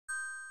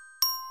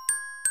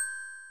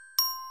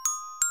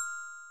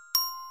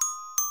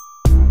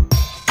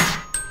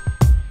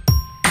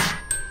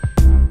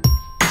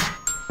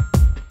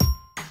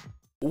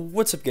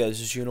What's up, guys?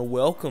 It's Juno.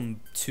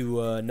 Welcome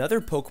to another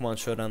Pokemon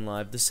Showdown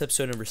Live. This is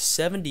episode number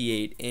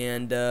 78,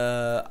 and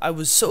I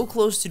was so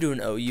close to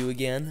doing OU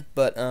again,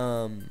 but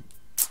I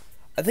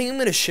think I'm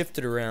going to shift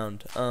it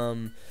around,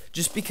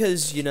 just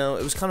because, you know,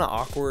 it was kind of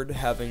awkward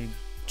having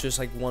just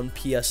like one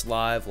PS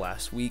Live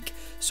last week,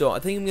 so I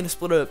think I'm going to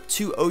split up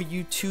 2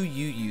 OU, 2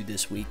 UU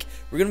this week.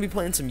 We're going to be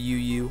playing some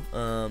UU,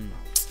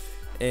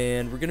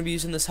 and we're going to be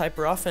using this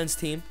hyper offense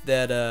team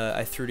that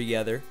I threw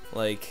together,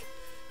 like,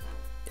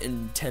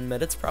 in 10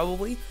 minutes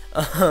probably.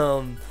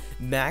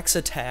 Max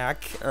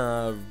attack,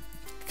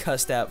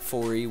 cussed out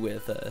 4E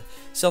with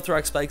Stealth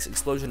Rock Spikes,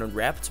 Explosion, and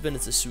Rapid Spin.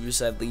 It's a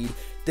suicide lead.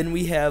 Then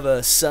we have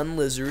a Sun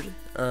Lizard,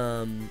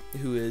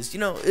 who is, you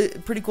know, a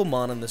pretty cool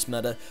mon in this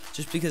meta,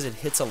 just because it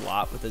hits a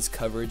lot with its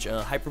coverage.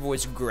 Hyper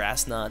Voice,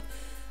 Grass Knot,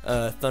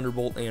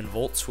 Thunderbolt, and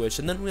Volt Switch.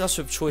 And then we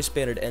also have Choice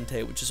Banded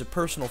Entei, which is a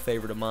personal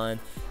favorite of mine.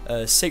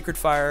 Sacred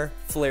Fire,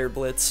 Flare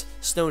Blitz,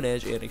 Stone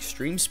Edge, and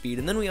Extreme Speed.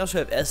 And then we also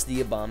have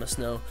SD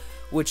Abomasnow,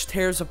 which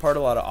tears apart a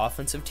lot of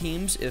offensive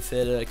teams if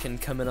it can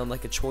come in on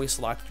like a choice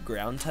locked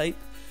ground type,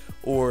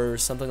 or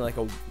something like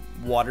a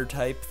water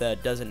type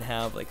that doesn't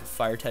have like a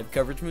fire type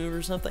coverage move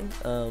or something.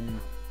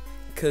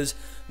 Because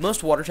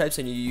most water types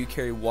in UU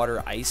carry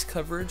water ice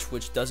coverage,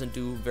 which doesn't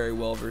do very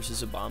well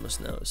versus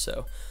Abomasnow.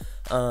 So,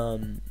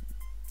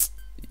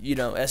 you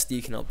know,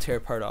 SD can help tear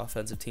apart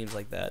offensive teams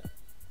like that.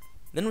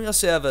 Then we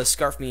also have a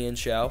Scarf Me In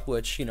Shao,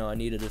 which, you know, I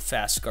needed a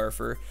fast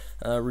Scarfer.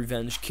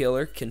 Revenge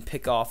Killer can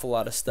pick off a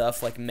lot of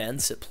stuff, like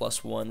Mence at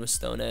 +1 with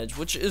Stone Edge,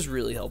 which is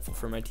really helpful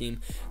for my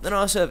team. Then I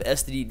also have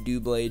SD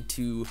Doublade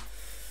to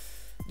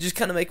just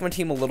kind of make my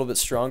team a little bit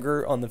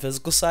stronger on the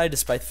physical side,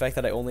 despite the fact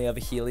that I only have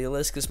a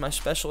Heliolisk as my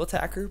special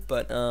attacker.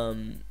 But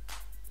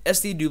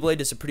SD Doublade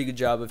does a pretty good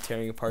job of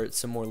tearing apart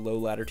some more low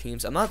ladder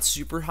teams. I'm not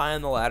super high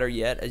on the ladder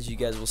yet, as you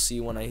guys will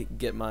see when I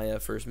get my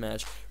first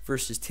match.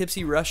 Versus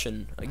Tipsy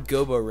Russian, a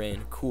Gobo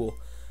Rain, cool.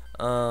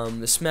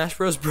 The Smash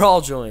Bros.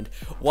 Brawl joined.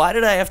 Why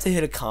did I have to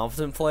hit a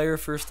confident player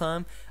first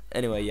time?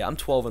 Anyway, yeah, I'm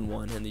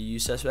 12-1 in the U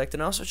suspect,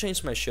 and I also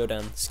changed my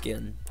Showdown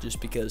skin just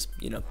because,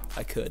 you know,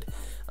 I could.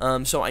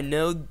 So I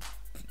know.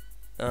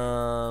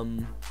 I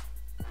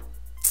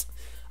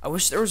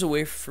wish there was a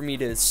way for me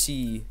to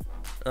see.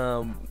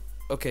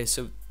 Okay,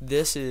 so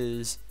this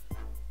is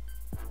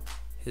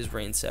his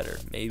Rain setter,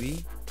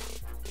 maybe.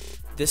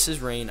 This is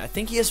Rain. I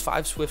think he has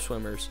 5 Swift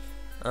Swimmers.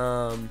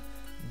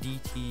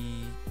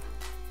 DT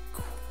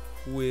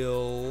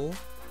Quill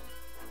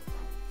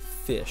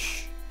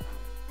Fish.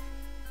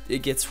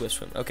 It gets Swift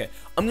Swim. Okay,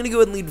 I'm gonna go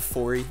ahead and lead with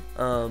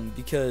 4E,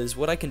 because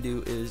what I can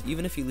do is,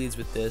 even if he leads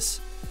with this,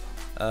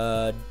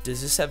 does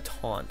this have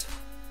Taunt?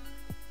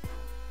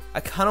 I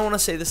kind of want to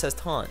say this has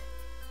Taunt.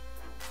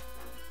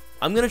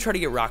 I'm gonna try to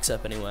get Rocks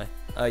up anyway.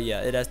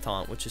 Yeah, it has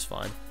Taunt, which is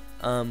fine.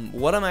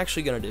 What I'm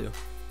actually gonna do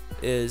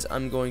is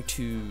I'm going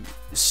to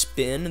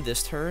spin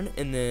this turn,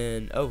 and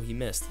then, oh, he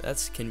missed.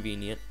 That's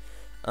convenient.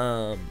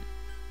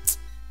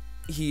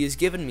 He has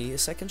given me a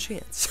second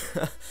chance.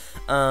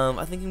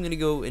 I think I'm going to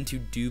go into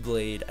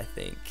Doublade, I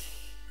think.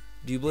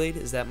 Doublade,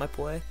 is that my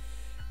play?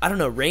 I don't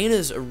know. Rain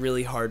is a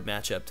really hard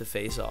matchup to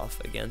face off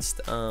against.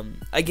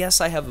 I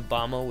guess I have a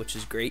Obama, which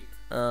is great.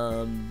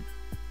 But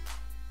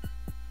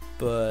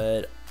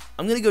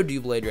I'm going to go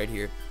Doublade right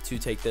here to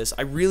take this.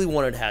 I really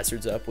wanted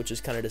Hazards up, which is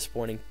kind of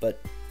disappointing,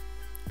 but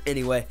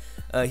anyway,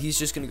 he's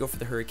just going to go for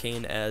the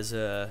Hurricane as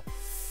a,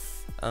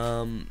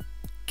 can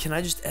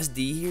I just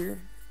SD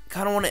here?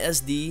 Kind of want to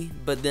SD,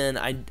 but then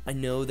I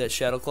know that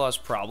Shadow Claw is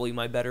probably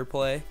my better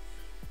play,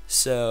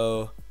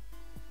 so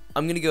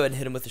I'm going to go ahead and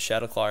hit him with the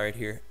Shadow Claw right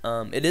here.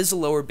 It is a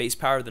lower base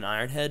power than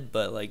Iron Head,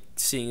 but like,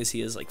 seeing as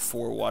he has like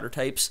 4 water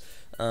types,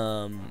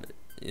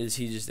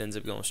 he just ends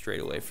up going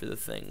straight away for the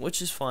thing,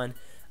 which is fine.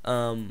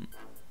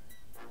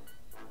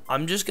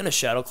 I'm just going to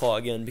Shadow Claw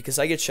again, because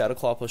I get Shadow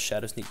Claw plus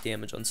Shadow Sneak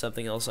damage on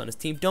something else on his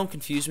team. Don't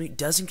confuse me.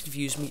 Doesn't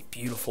confuse me.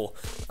 Beautiful.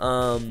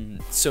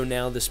 So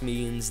now this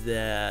means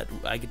that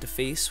I get to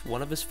face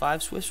one of his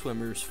 5 Swift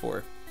Swimmers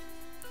for,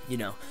 you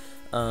know,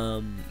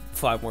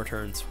 5 more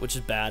turns, which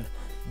is bad.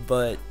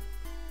 But,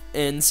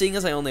 and seeing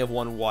as I only have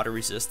 1 water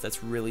resist,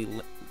 that's really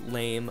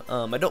lame.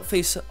 I don't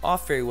face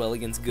off very well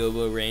against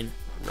Gobo Rain.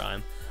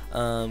 Rhyme.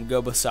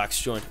 Gobo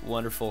Socks joint.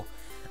 Wonderful.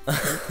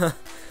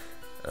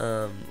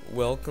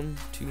 Welcome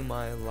to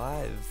my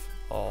live,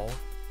 all,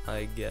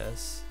 I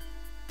guess.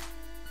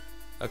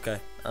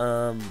 Okay,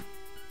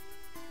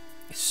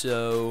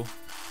 so,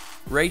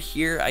 right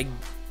here,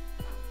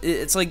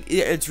 it's like,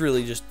 it's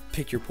really just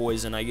pick your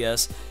poison, I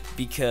guess,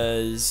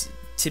 because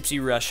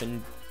Tipsy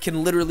Russian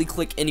can literally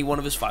click any one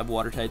of his 5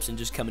 water types and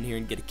just come in here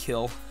and get a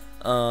kill.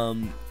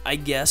 I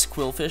guess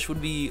Quillfish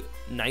would be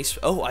nice.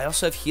 Oh, I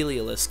also have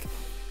Heliolisk.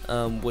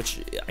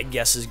 Which I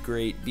guess is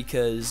great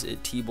because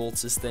it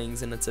T-bolts his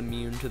things and it's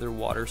immune to their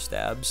water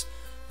stabs.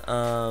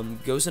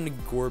 Goes into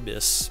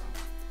Gorbis.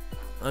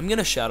 I'm going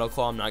to Shadow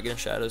Claw, I'm not going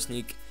to Shadow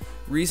Sneak.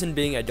 Reason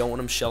being, I don't want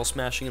him Shell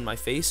Smashing in my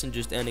face and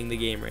just ending the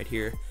game right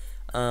here.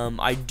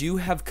 I do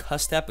have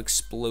Custap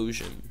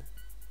Explosion,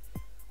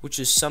 which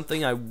is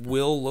something I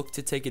will look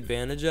to take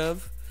advantage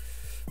of.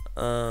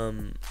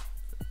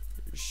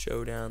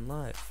 Showdown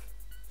live.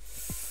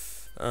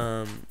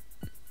 I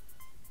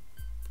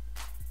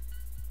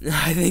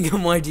think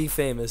I'm YD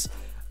famous.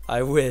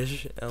 I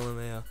wish.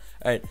 LMAO.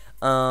 Alright.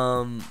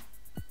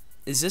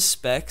 Is this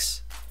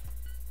Specs?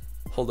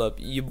 Hold up.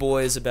 You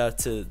boy is about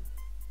to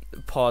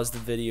pause the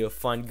video.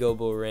 Find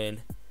Gobo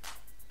Rain.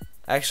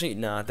 Actually,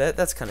 nah.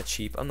 That's kind of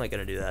cheap. I'm not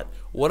going to do that.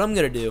 What I'm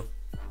going to do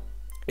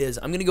is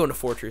I'm going to go into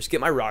Fortress,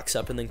 get my rocks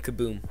up, and then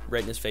kaboom.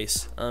 Right in his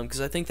face.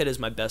 Because I think that is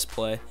my best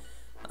play.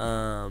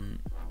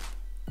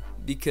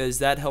 Because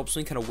that helps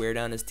me kind of wear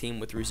down his team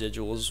with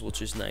residuals,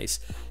 which is nice.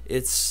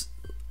 It's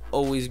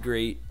always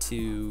great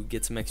to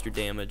get some extra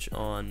damage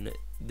on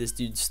this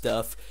dude's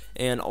stuff.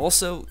 And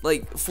also,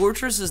 like,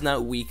 Fortress is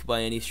not weak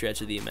by any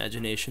stretch of the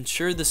imagination.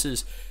 Sure, this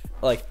is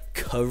like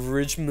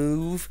coverage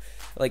move,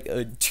 like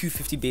a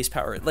 250 base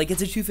power, like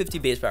it's a 250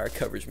 base power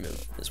coverage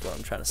move is what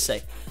I'm trying to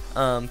say,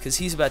 because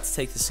he's about to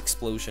take this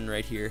explosion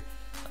right here,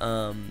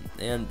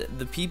 and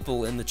the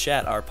people in the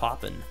chat are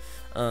popping,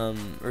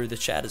 or the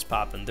chat is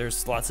popping.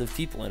 There's lots of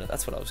people in it.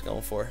 That's what I was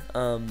going for.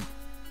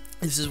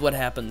 This is what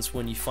happens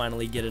when you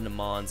finally get into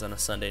Mons on a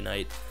Sunday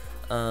night.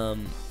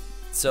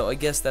 So I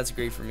guess that's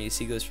great for me.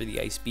 So he goes for the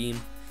Ice Beam.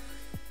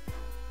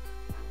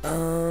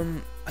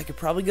 I could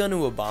probably go into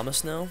Obama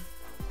Snow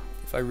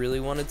if I really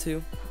wanted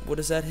to. What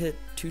does that hit?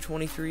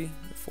 223?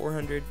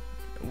 400?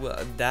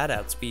 Well, that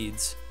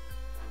outspeeds,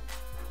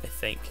 I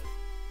think.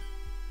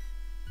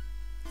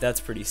 That's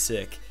pretty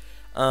sick.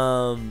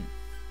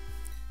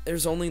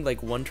 There's only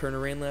like one turn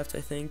of rain left,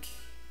 I think.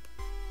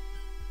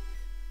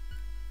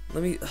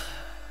 Let me...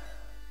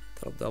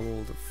 That'll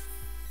double to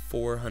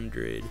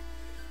 400.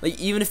 Like,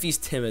 even if he's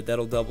timid,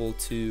 that'll double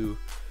to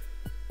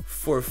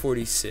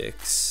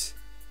 446.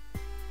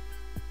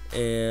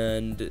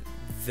 And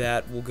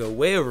that will go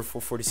way over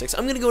 446.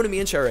 I'm going to go into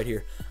Mienshao right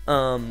here.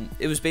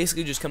 It was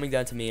basically just coming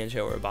down to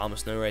Mienshao or Obama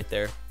Snow right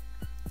there.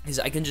 Because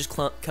I can just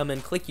come in,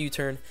 click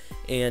U-turn,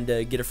 and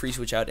get a free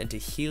switch out into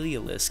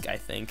Heliolisk, I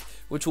think,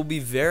 which will be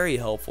very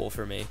helpful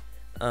for me.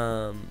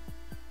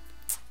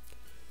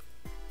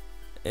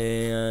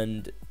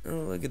 And oh,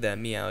 look at that,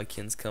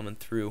 Meowkin's coming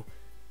through.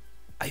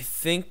 I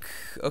think,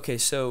 okay,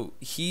 so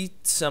he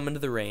summoned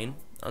the rain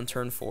on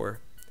turn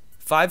 4.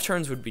 5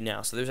 turns would be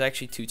now, so there's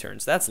actually 2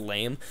 turns. That's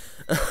lame.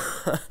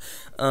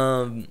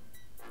 I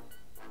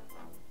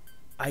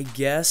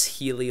guess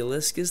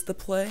Heliolisk is the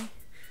play.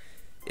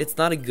 It's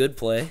not a good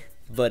play,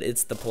 but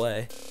it's the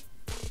play.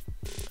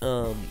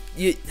 I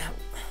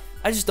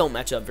just don't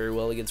match up very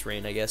well against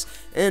rain, I guess.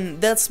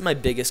 And that's my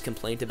biggest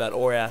complaint about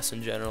ORAS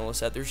in general, is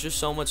that there's just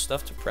so much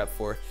stuff to prep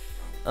for.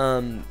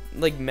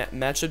 Like,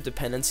 matchup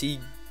dependency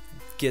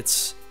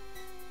gets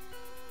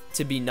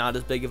to be not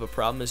as big of a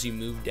problem as you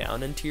move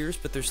down in tiers,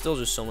 but there's still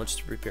just so much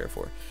to prepare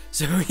for.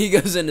 So he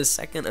goes into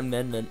Second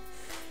Amendment,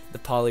 the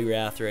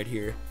Poliwrath right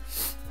here.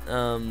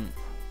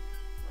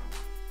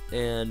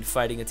 And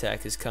Fighting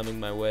Attack is coming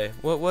my way.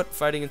 What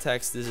Fighting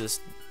Attacks does this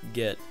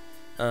get?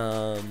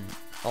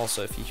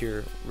 Also, if you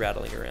hear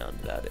rattling around,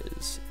 that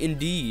is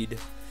indeed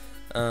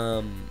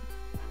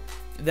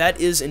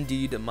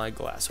my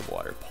glass of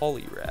water,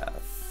 Poliwrath.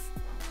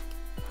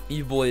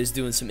 You boy is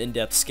doing some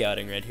in-depth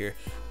scouting right here.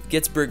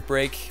 Gets Brick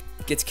Break,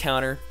 gets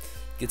Counter,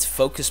 gets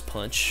Focus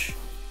Punch.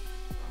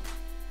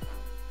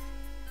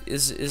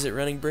 Is it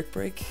running Brick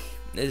Break?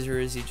 Or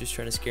is he just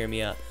trying to scare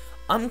me out?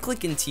 I'm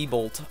clicking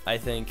T-Bolt, I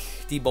think.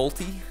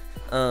 D-Bolty?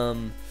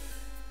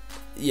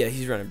 Yeah,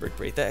 he's running Brick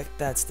Break.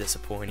 That's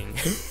disappointing.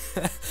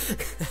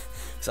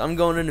 So I'm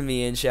going into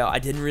Mienshao. I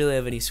didn't really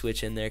have any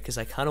switch in there because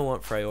I kind of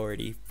want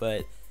priority,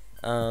 but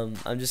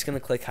I'm just going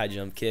to click High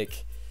Jump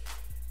Kick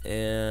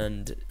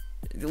and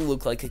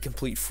look like a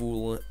complete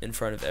fool in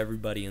front of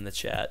everybody in the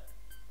chat.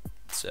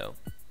 So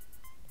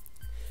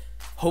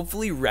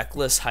hopefully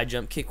Reckless High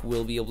Jump Kick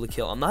will be able to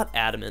kill. I'm not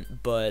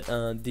adamant, but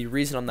the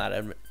reason I'm not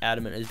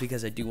adamant is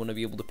because I do want to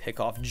be able to pick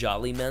off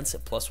Jolly Ments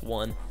at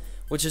 +1,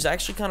 which is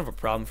actually kind of a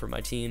problem for my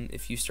team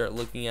if you start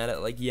looking at it.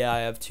 Like, yeah, I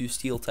have 2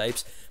 steel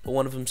types, but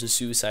one of them's a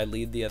suicide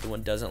lead, the other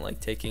one doesn't like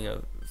taking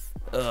a...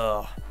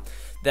 Ugh,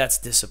 that's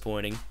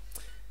disappointing.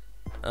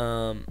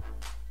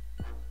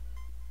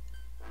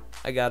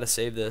 I gotta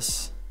save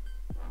this.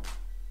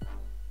 I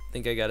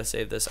think I gotta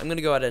save this. I'm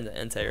gonna go out into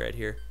Entei right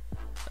here.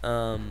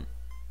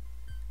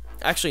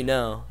 Actually,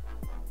 no.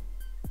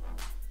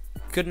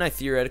 Couldn't I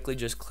theoretically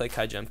just click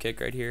High Jump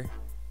Kick right here?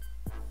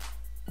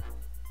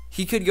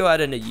 He could go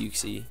out into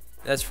Yuxi,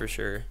 that's for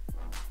sure.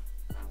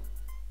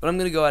 But I'm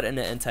gonna go out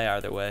into Entei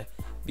either way,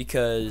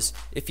 because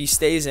if he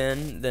stays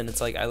in, then it's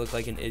like I look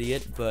like an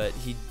idiot, but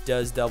he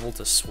does double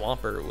to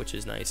Swampert, which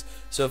is nice.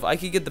 So if I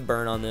could get the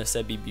burn on this,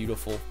 that'd be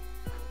beautiful.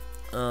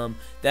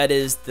 That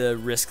is the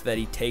risk that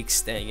he takes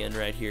staying in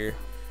right here.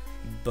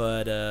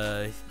 But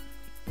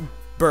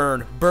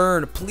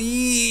burn,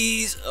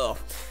 please. Oh,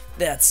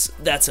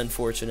 that's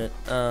unfortunate.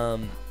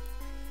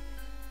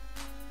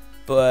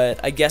 But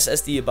I guess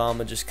as the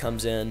Obama just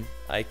comes in,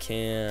 I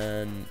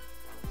can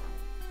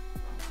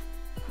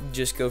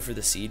just go for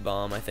the Seed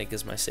Bomb, I think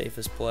is my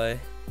safest play.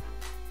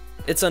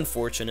 It's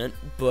unfortunate,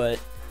 but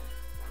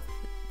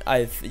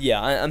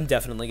I'm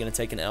definitely gonna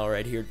take an L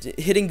right here.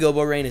 Hitting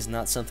Gobo Rain is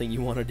not something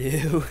you want to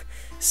do,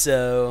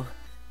 so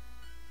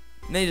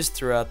may just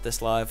throw out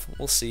this live.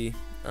 We'll see.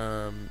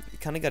 You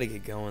kind of got to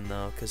get going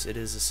though, because it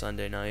is a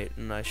Sunday night,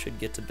 and I should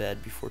get to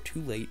bed before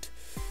too late.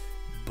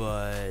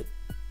 But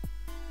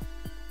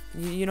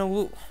you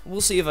know,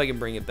 we'll see if I can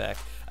bring it back.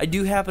 I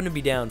do happen to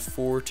be down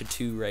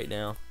 4-2 right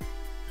now,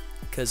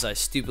 because I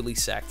stupidly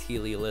sacked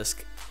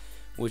Heliolisk,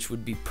 which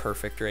would be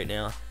perfect right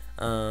now.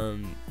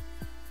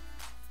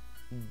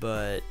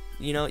 But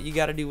you know, you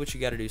gotta do what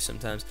you gotta do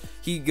sometimes.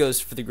 He goes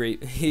for the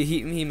great.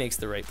 He makes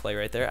the right play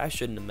right there. I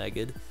shouldn't have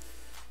megged.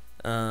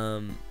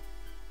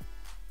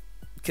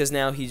 Because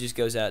now he just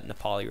goes out in a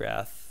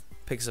Polyrath,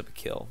 picks up a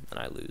kill, and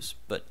I lose.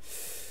 But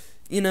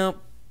you know,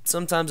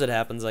 sometimes it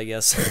happens, I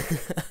guess.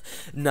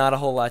 Not a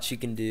whole lot you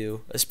can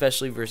do,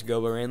 especially versus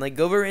Gobo Rain. Like,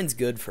 Gobo Rain's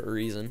good for a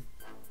reason.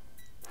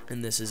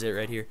 And this is it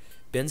right here.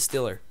 Ben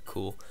Stiller,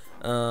 cool.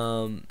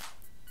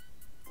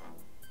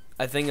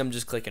 I think I'm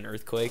just clicking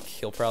Earthquake.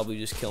 He'll probably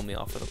just kill me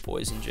off with a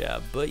Poison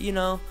Jab. But, you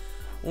know,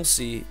 we'll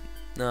see.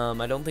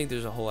 I don't think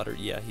there's a whole lot of...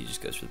 Yeah, he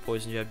just goes for the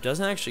Poison Jab.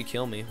 Doesn't actually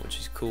kill me, which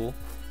is cool.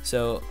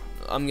 So,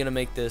 I'm going to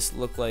make this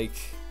look like...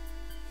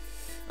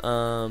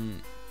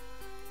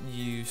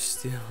 you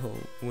still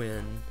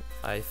win,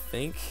 I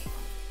think.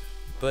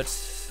 But,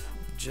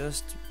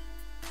 just...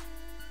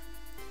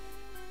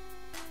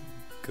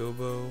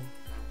 Gobo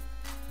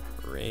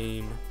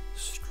Rain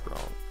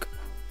Strong.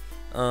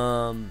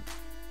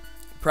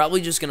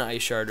 Probably just gonna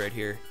Ice Shard right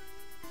here.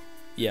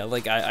 Yeah,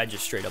 like I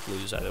just straight up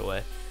lose either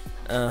way.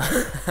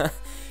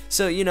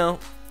 So, you know,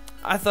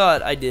 I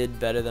thought I did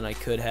better than I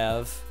could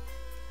have.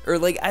 Or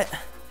like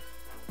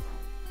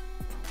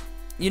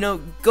you know,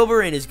 Gobo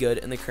Rain is good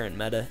in the current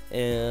meta,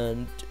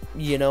 and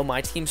you know,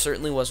 my team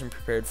certainly wasn't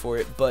prepared for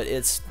it, but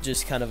it's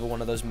just kind of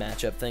one of those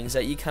matchup things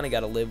that you kind of got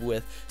to live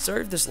with.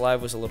 Sorry if this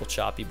live was a little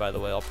choppy, by the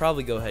way. I'll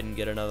probably go ahead and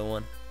get another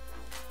one.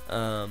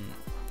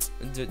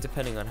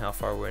 Depending on how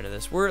far we're into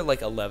this. We're at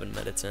like 11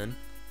 minutes in.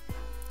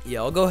 Yeah,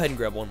 I'll go ahead and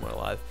grab one more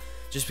live,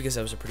 just because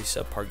that was a pretty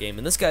subpar game.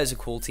 And this guy's a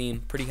cool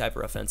team, pretty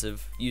hyper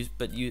offensive.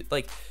 But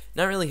like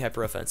not really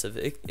hyper offensive.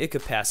 It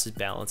could pass his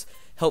balance.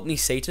 Help me,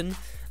 Satan.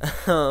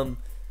 I'm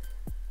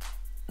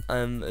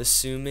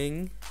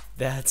assuming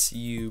that's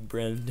you,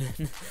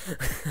 Brendan.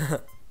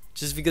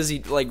 Just because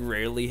he like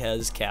rarely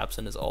has caps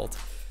in his ult.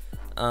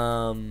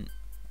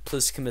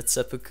 Please commit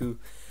seppuku.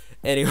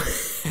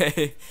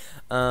 Anyway,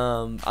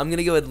 I'm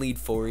gonna go ahead and lead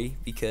Fori,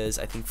 because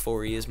I think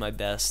Fori is my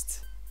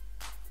best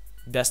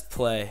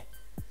play.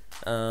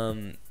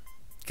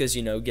 Because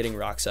you know, getting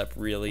rocks up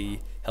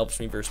really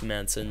helps me versus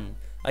Ments, and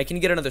I can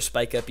get another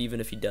spike up even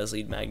if he does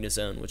lead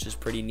Magnezone, which is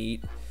pretty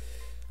neat.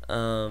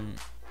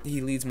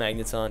 He leads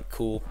Magneton,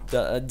 cool.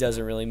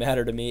 Doesn't really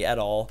matter to me at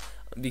all,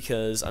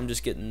 because I'm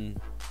just getting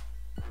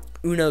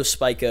Uno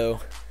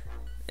Spyco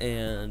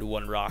and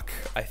one rock,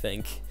 I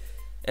think.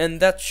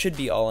 And that should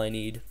be all I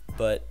need,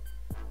 but...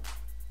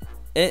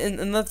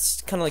 And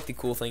that's kind of like the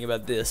cool thing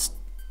about this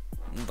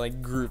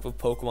like group of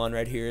Pokemon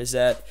right here, is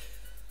that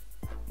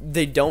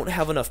they don't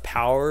have enough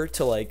power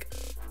to like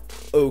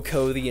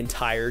OHKO the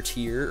entire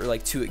tier, or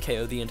like 2-hit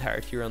KO the entire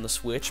tier on the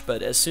Switch,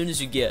 but as soon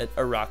as you get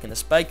a rock and a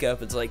spike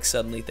up, it's like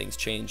suddenly things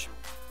change.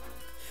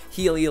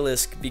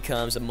 Heliolisk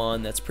becomes a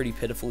mon that's pretty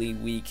pitifully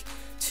weak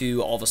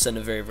to all of a sudden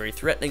a very, very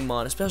threatening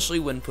mon, especially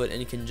when put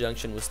in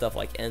conjunction with stuff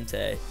like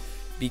Entei,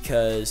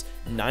 because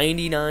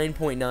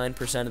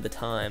 99.9% of the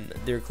time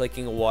they're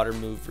clicking a water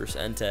move versus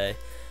Entei,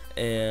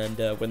 and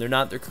when they're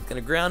not, they're clicking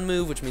a ground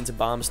move, which means a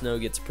Bomb Snow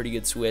gets a pretty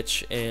good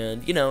switch,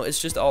 and you know,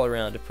 it's just all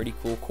around a pretty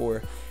cool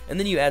core. And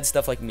then you add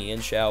stuff like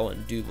Mienshao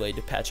and Doublade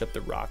to patch up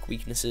the rock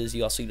weaknesses.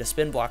 You also get a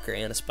spin blocker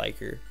and a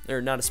spiker,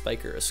 or not a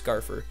spiker, a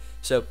scarfer.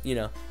 So, you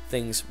know,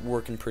 things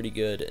working pretty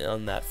good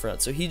on that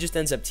front. So he just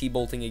ends up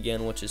T-bolting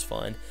again, which is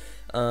fine.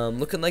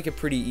 Looking like a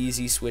pretty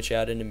easy switch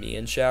out into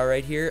Mienshao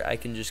right here. I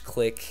can just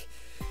click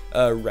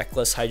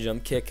Reckless High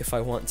Jump Kick if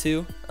I want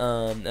to,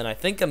 and I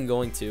think I'm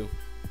going to,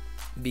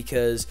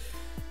 because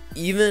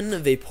even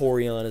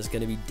Vaporeon is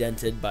going to be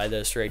dented by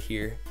this right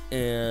here,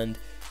 and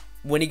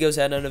when he goes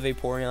out on a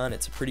Vaporeon,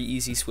 it's a pretty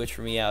easy switch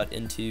for me out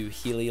into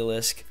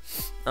Heliolisk.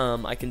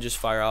 I can just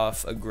fire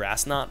off a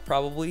Grass Knot,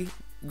 probably.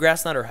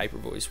 Grass Knot or Hyper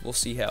Voice. We'll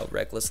see how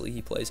recklessly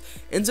he plays.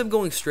 Ends up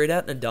going straight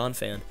out in a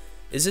Donphan.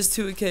 Is this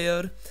 2-hit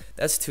KO'd?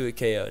 That's 2-hit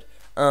KO'd.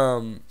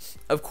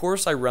 Of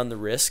course, I run the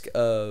risk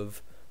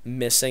of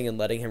missing and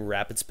letting him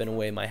rapid spin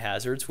away my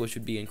hazards, which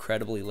would be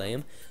incredibly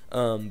lame.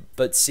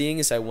 But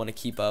seeing as I want to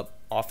keep up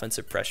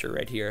offensive pressure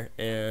right here,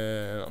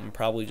 I'm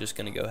probably just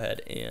going to go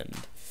ahead and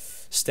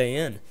stay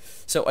in.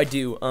 So I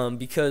do,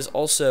 because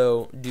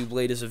also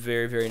Doublade is a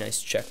very, very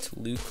nice checked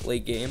Luke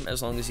late game,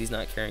 as long as he's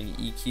not carrying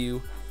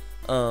EQ.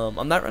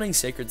 I'm not running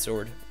Sacred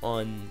Sword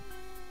on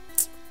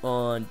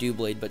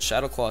Doublade, but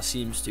Shadow Claw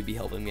seems to be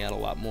helping me out a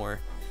lot more.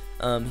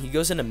 He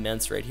goes into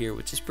Ments right here,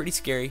 which is pretty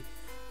scary.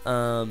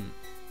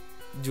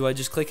 Do I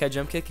just click High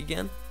Jump Kick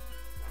again?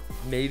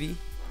 Maybe.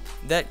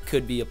 That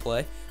could be a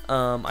play.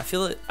 I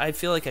feel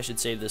like I should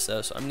save this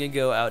though, so I'm gonna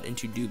go out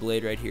into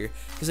Doublade right here,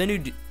 because I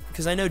knew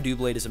because I know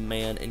Doublade is a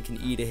man and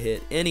can eat a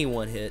hit, any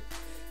one hit,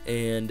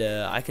 and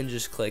I can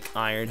just click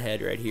Iron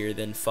Head right here,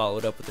 then follow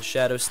it up with a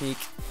Shadow Sneak.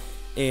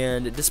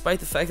 And despite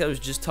the fact that I was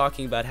just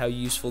talking about how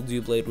useful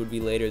Doublade would be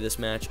later this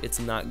match, it's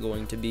not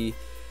going to be,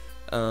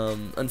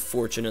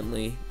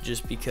 unfortunately,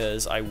 just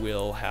because I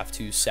will have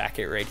to sack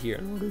it right here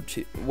in order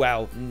to,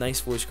 wow,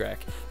 nice voice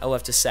crack, I'll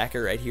have to sack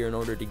it right here in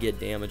order to get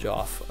damage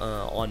off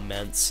on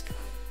Ments.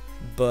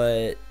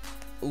 But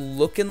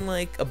looking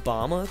like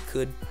Obama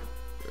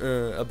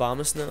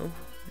Snow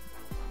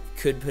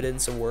could put in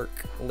some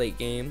work late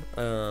game,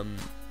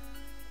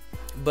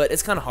 but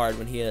it's kind of hard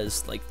when he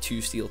has like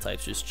 2 steel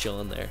types just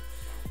chilling there.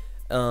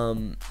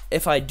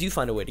 If I do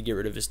find a way to get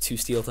rid of his 2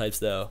 steel types,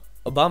 though,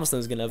 Obama Snow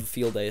is going to have a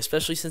field day,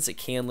 especially since it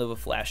can live a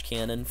flash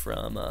cannon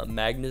from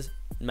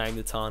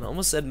Magneton.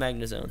 Almost said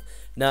Magnezone,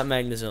 not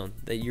Magnezone.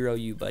 That Euro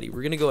you, buddy.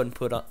 We're going to go ahead and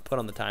put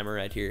on the timer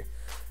right here,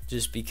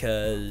 just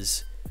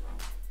because,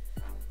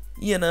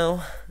 you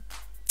know,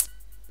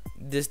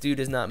 this dude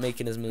is not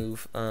making his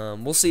move.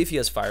 We'll see if he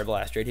has Fire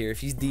Blast right here.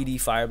 If he's DD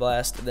Fire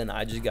Blast, then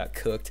I just got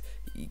cooked.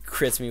 He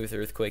crits me with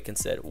Earthquake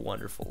instead.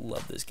 Wonderful.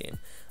 Love this game.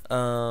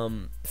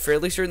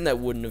 Fairly certain that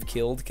wouldn't have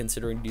killed,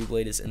 considering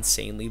Doublade is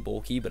insanely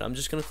bulky, but I'm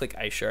just going to click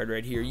Ice Shard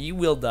right here. You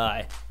will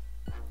die.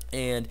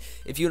 And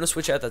if you want to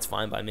switch out, that's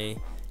fine by me.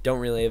 Don't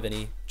really have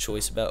any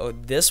choice about. Oh,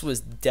 this was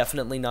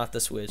definitely not the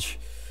switch.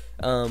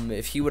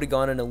 If he would have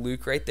gone into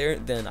Luke right there,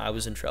 then I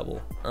was in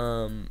trouble.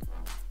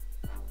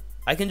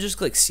 I can just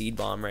click Seed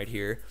Bomb right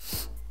here,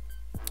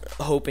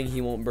 hoping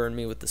he won't burn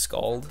me with the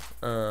Scald.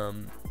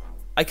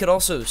 I could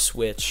also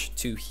switch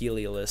to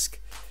Heliolisk,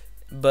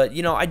 but,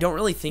 you know, I don't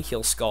really think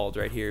he'll Scald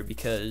right here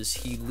because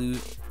he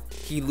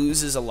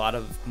loses a lot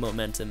of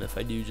momentum if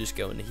I do just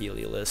go into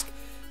Heliolisk,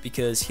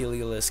 because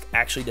Heliolisk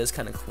actually does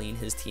kind of clean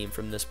his team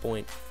from this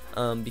point,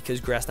 because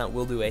Grass Knot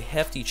will do a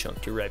hefty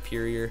chunk to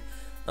Rhyperior.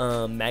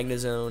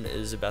 Magnezone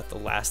is about the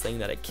last thing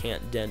that it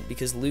can't dent,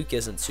 because Luke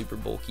isn't super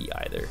bulky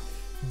either.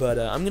 But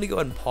I'm going to go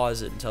ahead and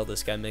pause it until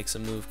this guy makes a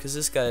move, because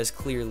this guy is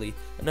clearly,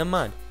 never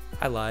mind,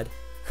 I lied.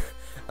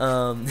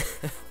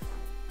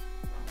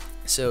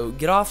 So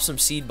get off some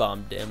Seed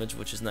Bomb damage,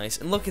 which is nice.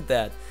 And look at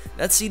that.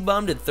 That Seed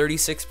Bomb did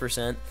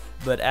 36%,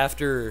 but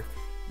after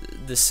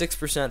the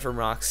 6% from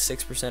Rocks,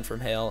 6% from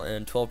Hail,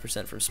 and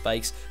 12% from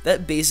Spikes,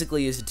 that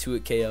basically is a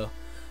 2-hit KO.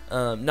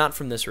 Not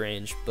from this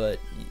range, but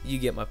you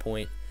get my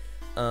point.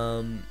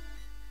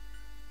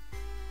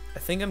 I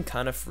think I'm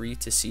kind of free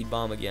to Seed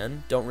Bomb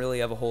again. Don't really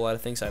have a whole lot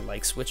of things I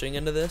like switching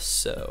into this,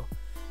 so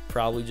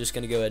probably just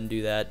going to go ahead and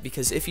do that,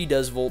 because if he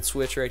does Volt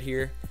Switch right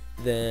here,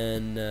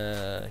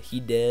 then he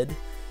did.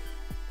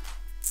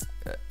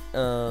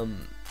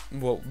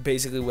 Well,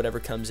 basically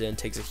whatever comes in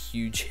takes a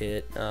huge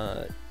hit,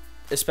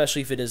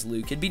 especially if it is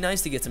Luke. It'd be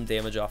nice to get some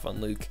damage off on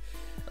Luke.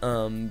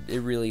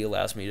 It really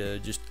allows me to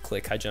just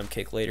click High Jump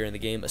Kick later in the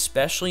game,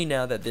 especially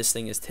now that this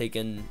thing is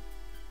taken,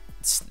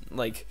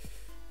 like,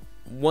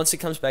 once it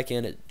comes back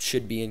in, it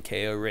should be in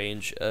KO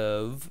range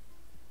of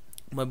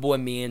my boy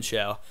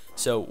Mienshao.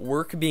 So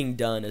work being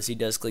done as he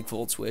does click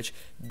Volt Switch.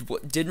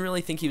 Didn't really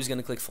think he was going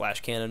to click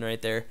Flash Cannon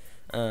right there.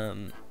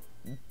 And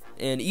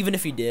even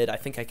if he did, I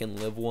think I can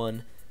live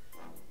one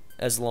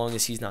as long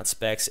as he's not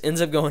Specs. Ends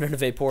up going into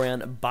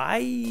Vaporeon.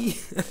 Bye!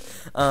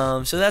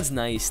 So that's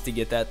nice to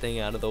get that thing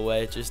out of the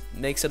way. It just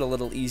makes it a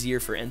little easier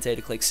for Entei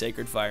to click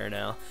Sacred Fire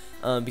now,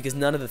 because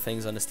none of the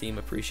things on his team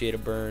appreciate a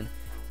burn.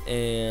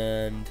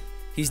 And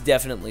he's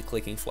definitely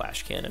clicking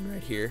Flash Cannon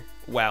right here.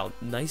 Wow,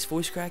 nice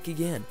voice crack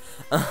again.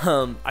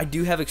 I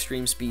do have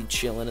Extreme Speed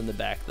chilling in the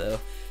back, though,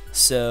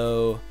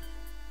 so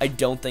I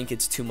don't think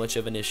it's too much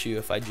of an issue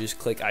if I just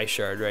click Ice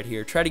Shard right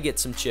here, try to get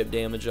some chip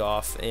damage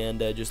off, and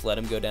just let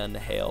him go down to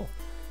Hail.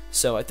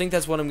 So I think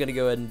that's what I'm going to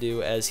go ahead and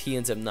do, as he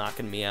ends up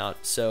knocking me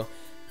out. So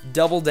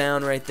double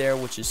down right there,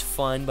 which is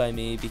fine by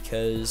me,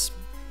 because,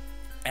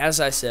 as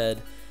I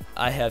said,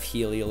 I have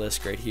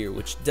Heliolisk right here,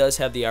 which does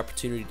have the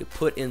opportunity to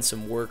put in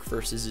some work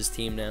versus his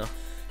team now.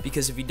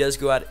 Because if he does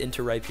go out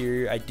into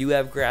Rhyperior, I do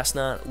have Grass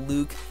Knot.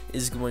 Luke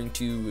is going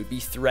to be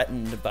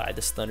threatened by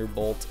this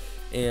Thunderbolt,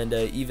 and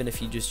even if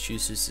he just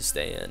chooses to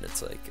stay in,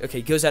 it's like, okay,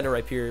 he goes out into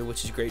Rhyperior,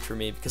 which is great for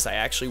me, because I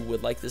actually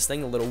would like this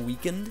thing a little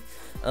weakened.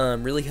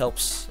 Really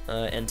helps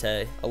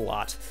Entei a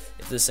lot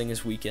if this thing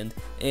is weakened.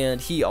 And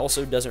he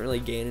also doesn't really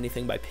gain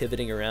anything by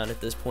pivoting around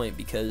at this point,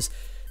 because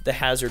the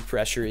hazard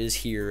pressure is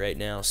here right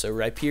now. So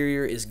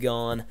Rhyperior is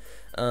gone.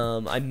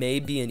 I may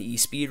be in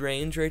E-Speed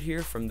range right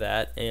here from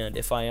that, and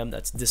if I am,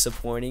 that's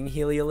disappointing.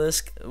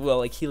 Heliolisk, well,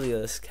 like,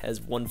 Heliolisk has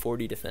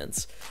 140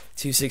 defense,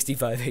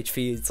 265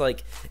 HP. It's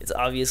like, it's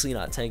obviously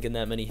not tanking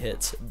that many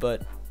hits,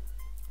 but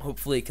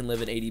hopefully it can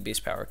live an 80 base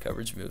power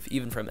coverage move,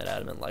 even from an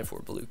Adamant Life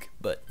Orb Luke.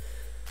 But,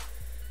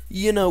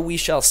 you know, we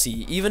shall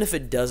see. Even if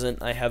it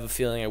doesn't, I have a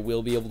feeling I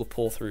will be able to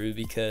pull through,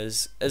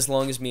 because as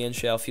long as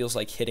Mienshao feels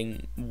like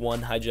hitting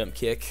one high jump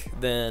kick,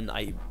 then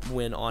I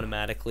win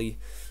automatically,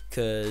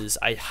 because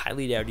I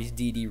highly doubt he's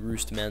DD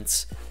Roost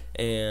Ments,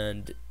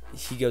 and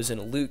he goes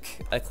into Luke.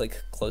 I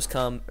click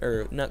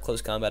not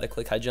close combat, I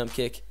click high jump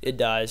kick, it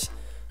dies,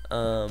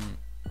 and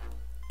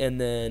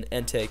then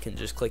Entei can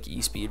just click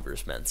E-Speed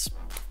versus Ments.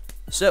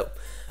 So,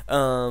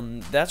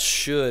 that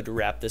should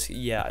wrap this.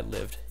 Yeah, I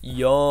lived.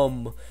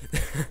 Yum.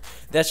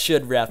 That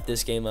should wrap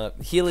this game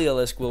up.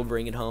 Heliolisk will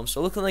bring it home.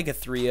 So looking like a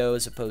 3-0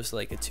 as opposed to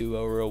like a 2-0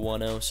 or a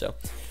 1-0. So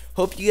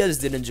hope you guys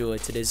did enjoy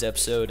today's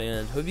episode,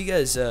 and hope you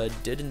guys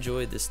did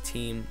enjoy this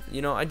team.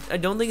 You know, I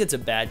don't think it's a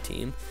bad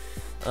team.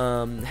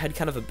 Had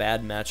kind of a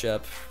bad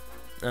matchup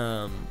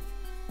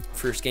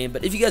first game,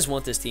 but if you guys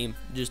want this team,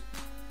 just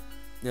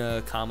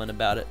comment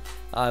about it.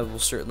 I will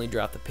certainly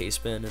drop the pace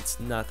bin. It's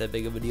not that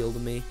big of a deal to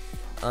me.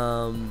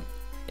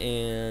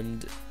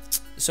 And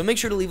so make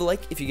sure to leave a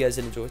like if you guys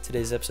did enjoy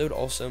today's episode.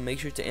 Also, make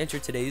sure to answer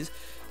today's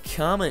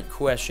comment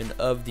question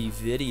of the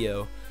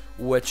video,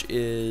 which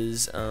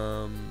is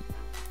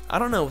I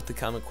don't know what the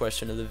comment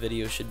question of the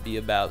video should be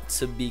about,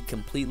 to be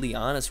completely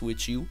honest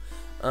with you.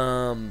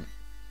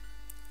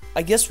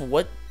 I guess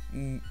what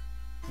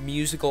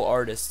musical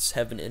artists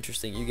have been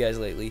interesting you guys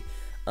lately.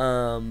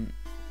 I'm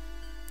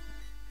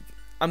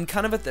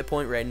kind of at that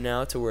point right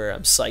now to where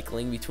I'm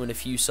cycling between a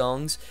few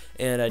songs,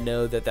 and I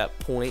know that that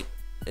point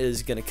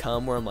is going to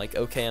come where I'm like,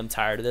 okay, I'm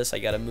tired of this. I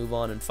got to move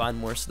on and find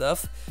more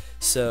stuff.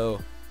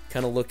 So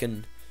kind of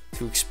looking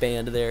to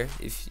expand there,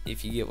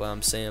 if you get what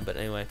I'm saying. But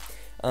anyway,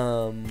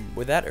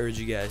 with that, I urge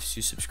you guys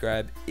to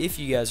subscribe if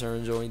you guys are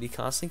enjoying the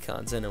constant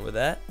content. And with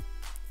that,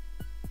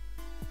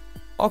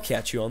 I'll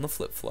catch you on the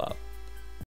flip-flop.